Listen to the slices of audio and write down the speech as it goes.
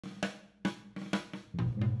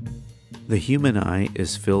The human eye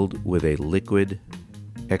is filled with a liquid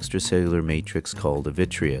extracellular matrix called a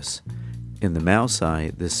vitreous. In the mouse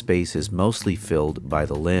eye, this space is mostly filled by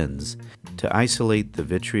the lens. To isolate the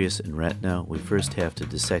vitreous and retina, we first have to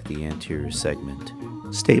dissect the anterior segment.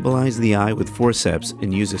 Stabilize the eye with forceps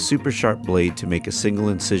and use a super sharp blade to make a single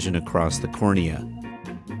incision across the cornea.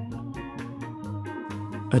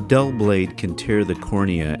 A dull blade can tear the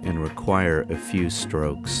cornea and require a few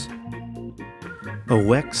strokes. A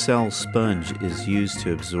Weck cell sponge is used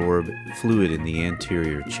to absorb fluid in the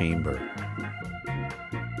anterior chamber.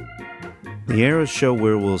 The arrows show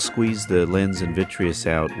where we'll squeeze the lens and vitreous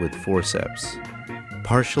out with forceps.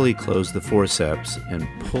 Partially close the forceps and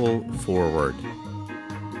pull forward.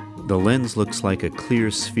 The lens looks like a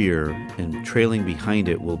clear sphere, and trailing behind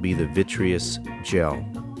it will be the vitreous gel.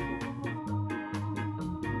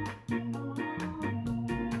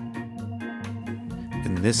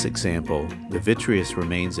 In this example, the vitreous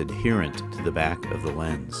remains adherent to the back of the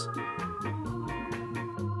lens.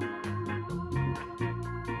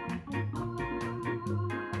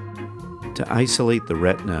 To isolate the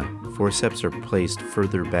retina, forceps are placed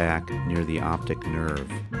further back near the optic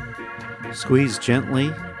nerve. Squeeze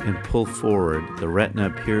gently and pull forward. The retina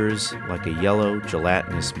appears like a yellow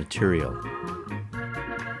gelatinous material.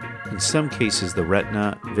 In some cases, the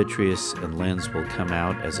retina, vitreous, and lens will come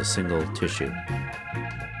out as a single tissue.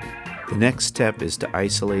 The next step is to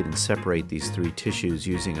isolate and separate these three tissues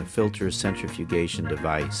using a filter centrifugation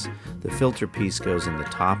device. The filter piece goes in the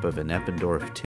top of an Eppendorf tube.